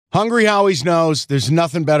Hungry Howie's knows there's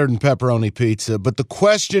nothing better than pepperoni pizza, but the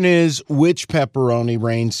question is, which pepperoni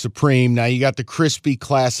reigns supreme? Now, you got the crispy,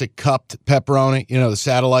 classic cupped pepperoni, the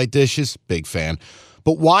satellite dishes, big fan.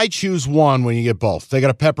 But why choose one when you get both? They got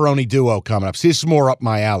a pepperoni duo coming up. See, this is more up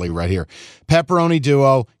my alley right here. Pepperoni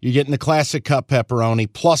duo, you're getting the classic cup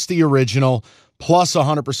pepperoni, plus the original, plus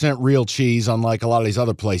 100% real cheese, unlike a lot of these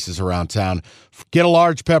other places around town. Get a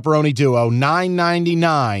large pepperoni duo,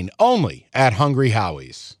 $9.99, only at Hungry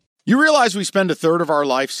Howie's. You realize we spend a third of our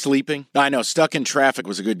life sleeping? I know, stuck in traffic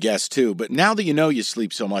was a good guess too, but now that you know you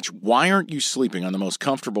sleep so much, why aren't you sleeping on the most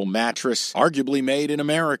comfortable mattress arguably made in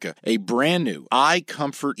America? A brand new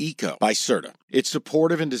iComfort Eco by Serta. It's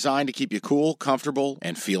supportive and designed to keep you cool, comfortable,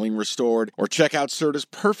 and feeling restored. Or check out Serta's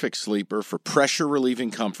Perfect Sleeper for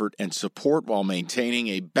pressure-relieving comfort and support while maintaining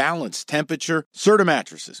a balanced temperature. Serta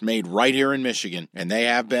mattresses made right here in Michigan, and they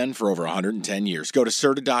have been for over 110 years. Go to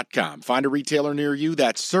Serta.com. Find a retailer near you.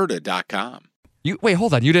 That's Serta.com. Wait,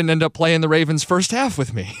 hold on. You didn't end up playing the Ravens first half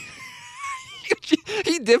with me.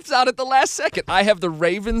 He dips out at the last second. I have the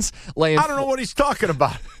Ravens laying... I don't know what he's talking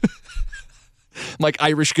about. Like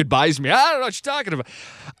Irish goodbyes me. I don't know what you're talking about.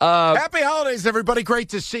 Happy holidays, everybody. Great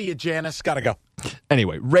to see you, Janice. Gotta go.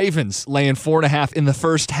 Anyway, Ravens laying 4.5 in the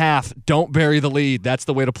first half. Don't bury the lead. That's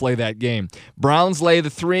the way to play that game. Browns lay the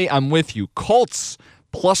 3. I'm with you. Colts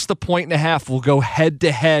plus the 1.5 will go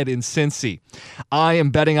head-to-head in Cincy. I am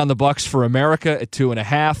betting on the Bucs for America at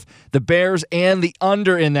 2.5. The Bears and the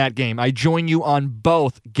under in that game. I join you on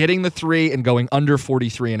both, getting the 3 and going under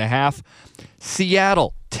 43.5.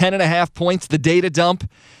 Seattle, 10.5 points, the data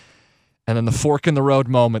dump. And then the fork in the road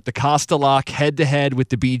moment, the Costa lock head-to-head with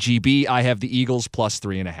the BGB. I have the Eagles plus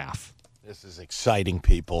 3.5. This is exciting,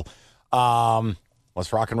 people.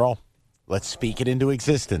 Let's rock and roll. Let's speak it into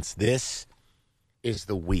existence. This is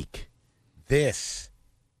the week. This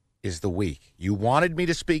is the week. You wanted me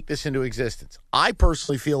to speak this into existence. I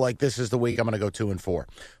personally feel like this is the week I'm going to go 2-4.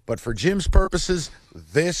 But for Jim's purposes,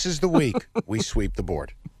 this is the week we sweep the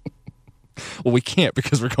board. Well, we can't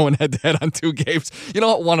because we're going head-to-head on 2 games. You know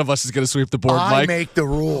what? One of us is going to sweep the board, Mike. I make the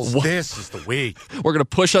rules. This is the week. We're going to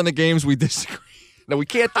push on the games we disagree. No, we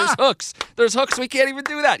can't. There's hooks. There's hooks. We can't even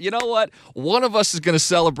do that. You know what? One of us is going to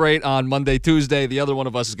celebrate on Monday, Tuesday. The other one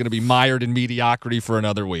of us is going to be mired in mediocrity for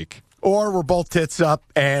another week. Or we're both tits up,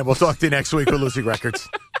 and we'll talk to you next week with Losing Records.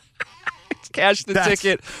 Cash the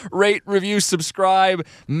Ticket. Rate, review, subscribe.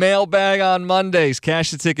 Mailbag on Mondays.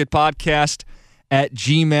 Cash the Ticket podcast at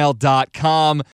gmail.com.